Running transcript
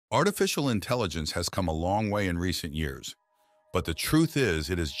Artificial intelligence has come a long way in recent years, but the truth is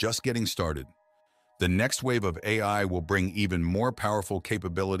it is just getting started. The next wave of AI will bring even more powerful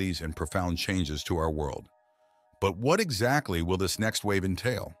capabilities and profound changes to our world. But what exactly will this next wave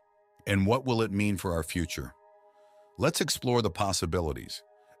entail? And what will it mean for our future? Let's explore the possibilities.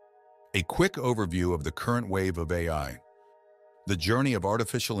 A quick overview of the current wave of AI. The journey of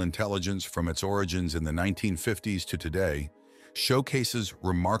artificial intelligence from its origins in the 1950s to today showcases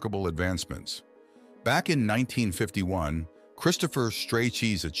remarkable advancements. Back in 1951, Christopher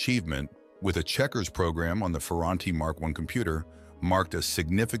Strachey's achievement with a checkers program on the Ferranti Mark I computer marked a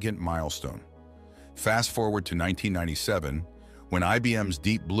significant milestone. Fast forward to 1997, when IBM's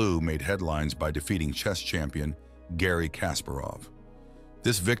Deep Blue made headlines by defeating chess champion Garry Kasparov.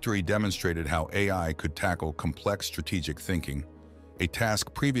 This victory demonstrated how AI could tackle complex strategic thinking, a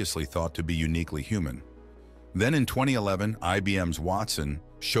task previously thought to be uniquely human. Then in 2011, IBM's Watson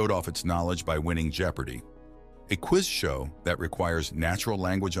showed off its knowledge by winning Jeopardy! A quiz show that requires natural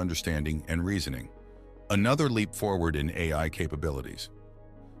language understanding and reasoning. Another leap forward in AI capabilities.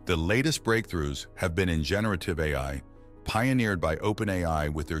 The latest breakthroughs have been in generative AI, pioneered by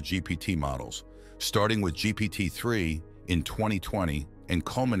OpenAI with their GPT models, starting with GPT-3 in 2020 and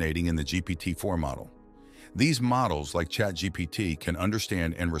culminating in the GPT-4 model. These models, like ChatGPT, can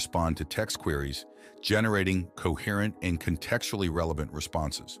understand and respond to text queries, generating coherent and contextually relevant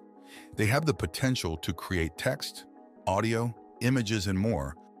responses. They have the potential to create text, audio, images, and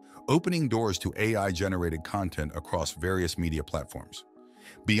more, opening doors to AI-generated content across various media platforms.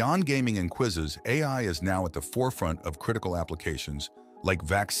 Beyond gaming and quizzes, AI is now at the forefront of critical applications like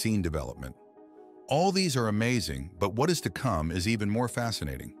vaccine development. All these are amazing, but what is to come is even more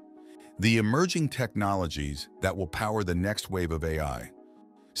fascinating. The emerging technologies that will power the next wave of AI.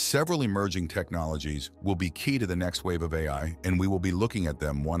 Several emerging technologies will be key to the next wave of AI, and we will be looking at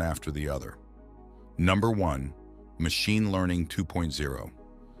them one after the other. Number 1. Machine Learning 2.0.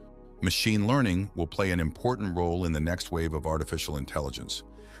 Machine learning will play an important role in the next wave of artificial intelligence,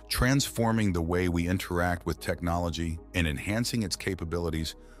 transforming the way we interact with technology and enhancing its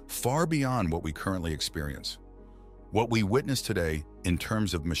capabilities far beyond what we currently experience. What we witness today in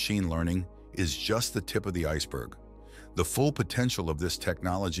terms of machine learning is just the tip of the iceberg. The full potential of this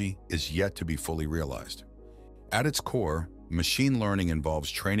technology is yet to be fully realized. At its core, machine learning involves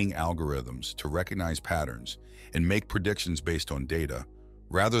training algorithms to recognize patterns and make predictions based on data,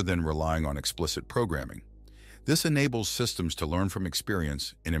 rather than relying on explicit programming. This enables systems to learn from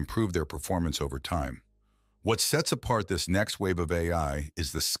experience and improve their performance over time. What sets apart this next wave of AI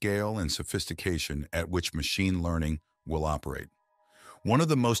is the scale and sophistication at which machine learning will operate. One of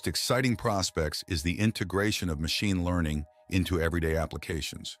the most exciting prospects is the integration of machine learning into everyday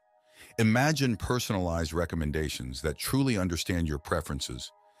applications. Imagine personalized recommendations that truly understand your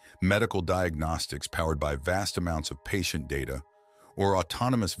preferences, medical diagnostics powered by vast amounts of patient data, or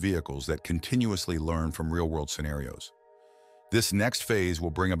autonomous vehicles that continuously learn from real-world scenarios. This next phase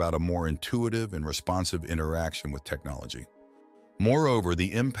will bring about a more intuitive and responsive interaction with technology. Moreover,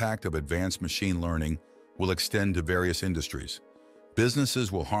 the impact of advanced machine learning will extend to various industries.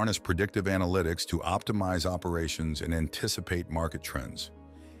 Businesses will harness predictive analytics to optimize operations and anticipate market trends.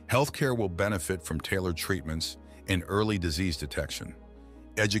 Healthcare will benefit from tailored treatments and early disease detection.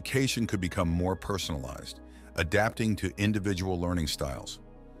 Education could become more personalized, adapting to individual learning styles.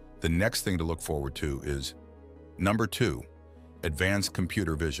 The next thing to look forward to is number 2, advanced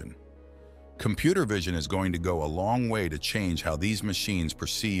computer vision. Computer vision is going to go a long way to change how these machines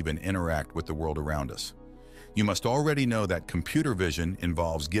perceive and interact with the world around us. You must already know that computer vision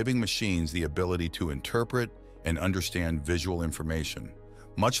involves giving machines the ability to interpret and understand visual information,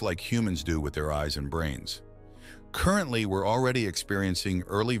 much like humans do with their eyes and brains. Currently, we're already experiencing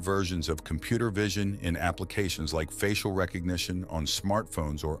early versions of computer vision in applications like facial recognition on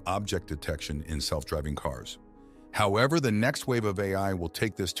smartphones or object detection in self-driving cars. However, the next wave of AI will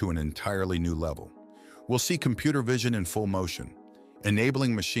take this to an entirely new level. We'll see computer vision in full motion,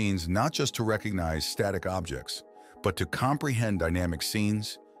 enabling machines not just to recognize static objects, but to comprehend dynamic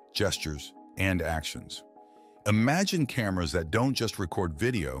scenes, gestures, and actions. Imagine cameras that don't just record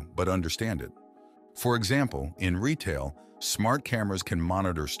video, but understand it. For example, in retail, smart cameras can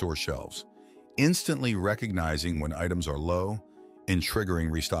monitor store shelves, instantly recognizing when items are low and triggering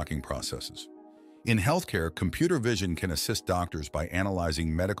restocking processes. In healthcare, computer vision can assist doctors by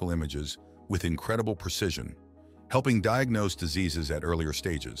analyzing medical images with incredible precision, helping diagnose diseases at earlier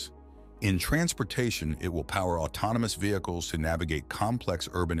stages. In transportation, it will power autonomous vehicles to navigate complex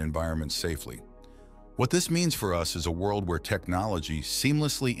urban environments safely. What this means for us is a world where technology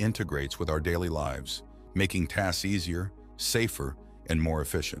seamlessly integrates with our daily lives, making tasks easier, safer, and more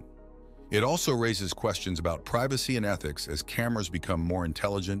efficient. It also raises questions about privacy and ethics as cameras become more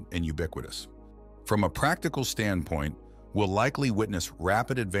intelligent and ubiquitous. From a practical standpoint, we'll likely witness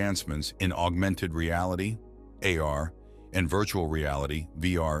rapid advancements in augmented reality, AR, and virtual reality,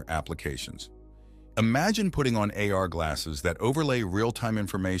 VR applications. Imagine putting on AR glasses that overlay real-time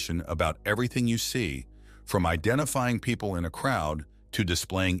information about everything you see, from identifying people in a crowd to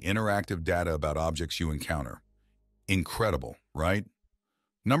displaying interactive data about objects you encounter. Incredible, right?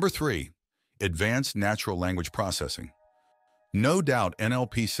 Number 3, advanced natural language processing. No doubt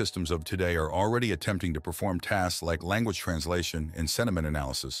NLP systems of today are already attempting to perform tasks like language translation and sentiment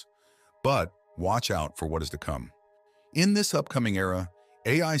analysis, but watch out for what is to come. In this upcoming era,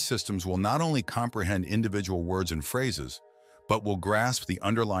 AI systems will not only comprehend individual words and phrases, but will grasp the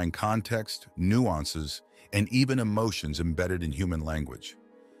underlying context, nuances, and even emotions embedded in human language.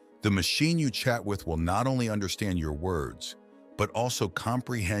 The machine you chat with will not only understand your words, but also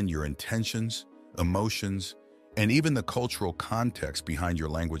comprehend your intentions, emotions, and even the cultural context behind your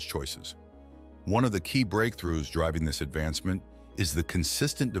language choices. One of the key breakthroughs driving this advancement is the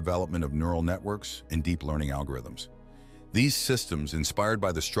consistent development of neural networks and deep learning algorithms. These systems, inspired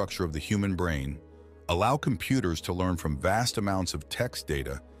by the structure of the human brain, allow computers to learn from vast amounts of text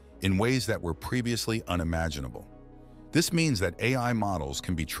data in ways that were previously unimaginable. This means that AI models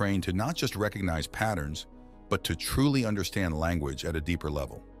can be trained to not just recognize patterns, but to truly understand language at a deeper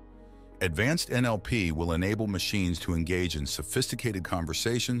level. Advanced NLP will enable machines to engage in sophisticated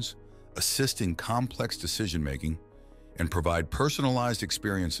conversations, assist in complex decision-making, and provide personalized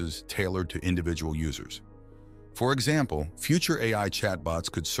experiences tailored to individual users. For example, future AI chatbots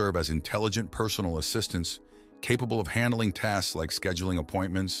could serve as intelligent personal assistants, capable of handling tasks like scheduling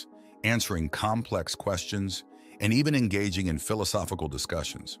appointments, answering complex questions, and even engaging in philosophical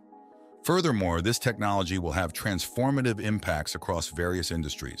discussions. Furthermore, this technology will have transformative impacts across various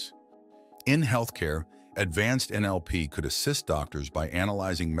industries. In healthcare, advanced NLP could assist doctors by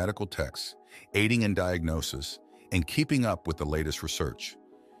analyzing medical texts, aiding in diagnosis, and keeping up with the latest research.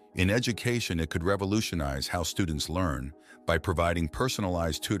 In education, it could revolutionize how students learn by providing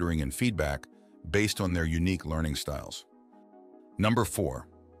personalized tutoring and feedback based on their unique learning styles. Number 4,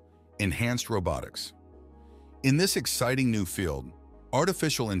 enhanced robotics. In this exciting new field,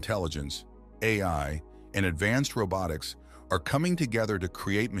 artificial intelligence, AI, and advanced robotics are coming together to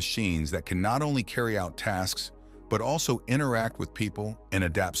create machines that can not only carry out tasks, but also interact with people and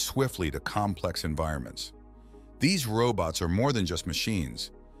adapt swiftly to complex environments. These robots are more than just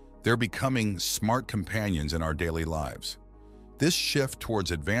machines. They're becoming smart companions in our daily lives. This shift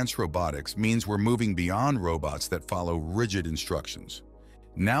towards advanced robotics means we're moving beyond robots that follow rigid instructions.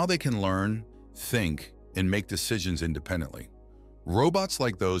 Now they can learn, think, and make decisions independently. Robots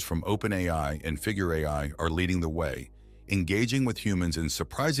like those from OpenAI and Figure AI are leading the way, engaging with humans in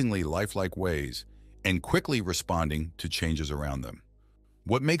surprisingly lifelike ways and quickly responding to changes around them.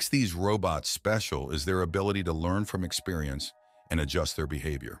 What makes these robots special is their ability to learn from experience and adjust their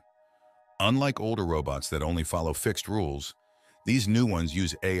behavior. Unlike older robots that only follow fixed rules, these new ones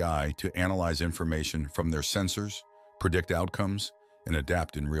use AI to analyze information from their sensors, predict outcomes, and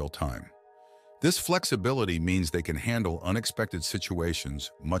adapt in real time. This flexibility means they can handle unexpected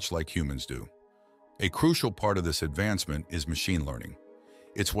situations much like humans do. A crucial part of this advancement is machine learning.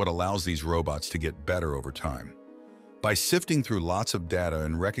 It's what allows these robots to get better over time. By sifting through lots of data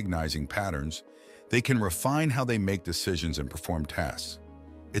and recognizing patterns, they can refine how they make decisions and perform tasks.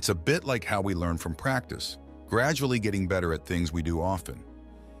 It's a bit like how we learn from practice, gradually getting better at things we do often.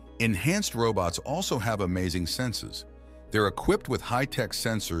 Enhanced robots also have amazing senses. They're equipped with high-tech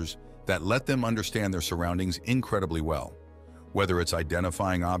sensors that let them understand their surroundings incredibly well. Whether it's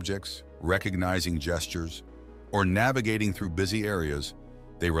identifying objects, recognizing gestures, or navigating through busy areas,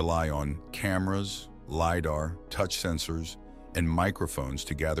 they rely on cameras, LiDAR, touch sensors, and microphones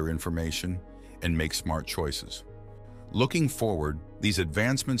to gather information and make smart choices. Looking forward, these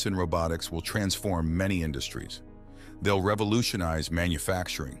advancements in robotics will transform many industries. They'll revolutionize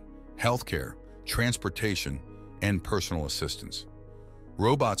manufacturing, healthcare, transportation, and personal assistance.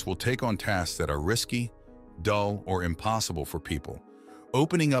 Robots will take on tasks that are risky, dull, or impossible for people,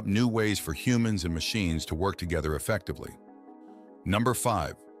 opening up new ways for humans and machines to work together effectively. Number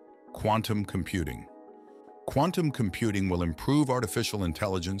 5, quantum computing. Quantum computing will improve artificial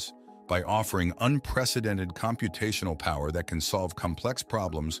intelligence by offering unprecedented computational power that can solve complex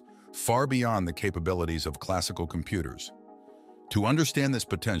problems far beyond the capabilities of classical computers. To understand this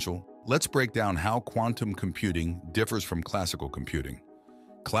potential, let's break down how quantum computing differs from classical computing.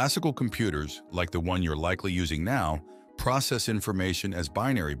 Classical computers, like the one you're likely using now, process information as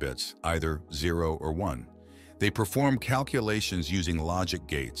binary bits, either 0 or 1. They perform calculations using logic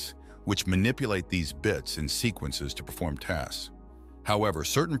gates, which manipulate these bits and sequences to perform tasks. However,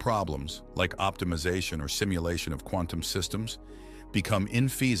 certain problems, like optimization or simulation of quantum systems, become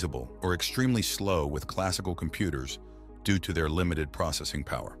infeasible or extremely slow with classical computers due to their limited processing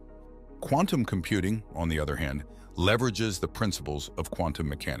power. Quantum computing, on the other hand, leverages the principles of quantum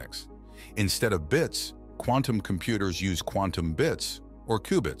mechanics. Instead of bits, quantum computers use quantum bits, or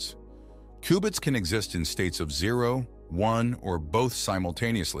qubits. Qubits can exist in states of 0, 1, or both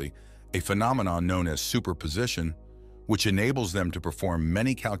simultaneously, a phenomenon known as superposition, which enables them to perform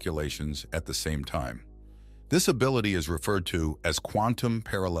many calculations at the same time. This ability is referred to as quantum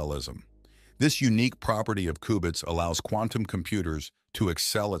parallelism. This unique property of qubits allows quantum computers to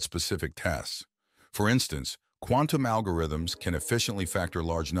excel at specific tasks. For instance, quantum algorithms can efficiently factor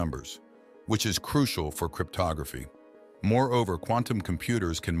large numbers, which is crucial for cryptography. Moreover, quantum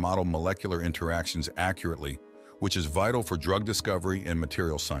computers can model molecular interactions accurately, which is vital for drug discovery and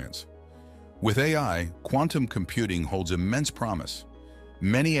material science. With AI, quantum computing holds immense promise.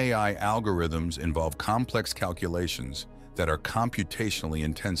 Many AI algorithms involve complex calculations that are computationally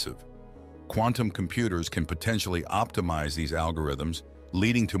intensive. Quantum computers can potentially optimize these algorithms,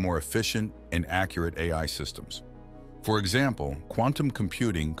 leading to more efficient and accurate AI systems. For example, quantum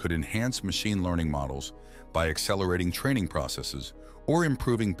computing could enhance machine learning models by accelerating training processes or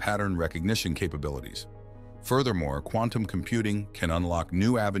improving pattern recognition capabilities. Furthermore, quantum computing can unlock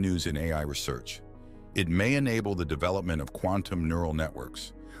new avenues in AI research. It may enable the development of quantum neural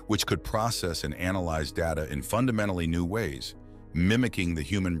networks, which could process and analyze data in fundamentally new ways, mimicking the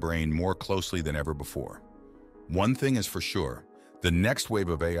human brain more closely than ever before. One thing is for sure, the next wave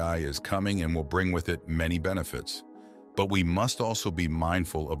of AI is coming and will bring with it many benefits. But we must also be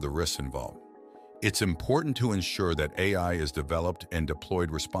mindful of the risks involved. It's important to ensure that AI is developed and deployed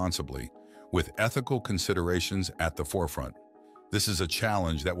responsibly, with ethical considerations at the forefront. This is a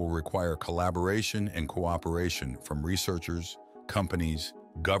challenge that will require collaboration and cooperation from researchers, companies,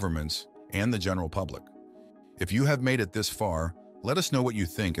 governments, and the general public. If you have made it this far, let us know what you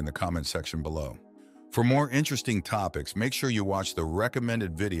think in the comment section below. For more interesting topics, make sure you watch the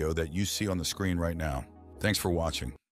recommended video that you see on the screen right now. Thanks for watching.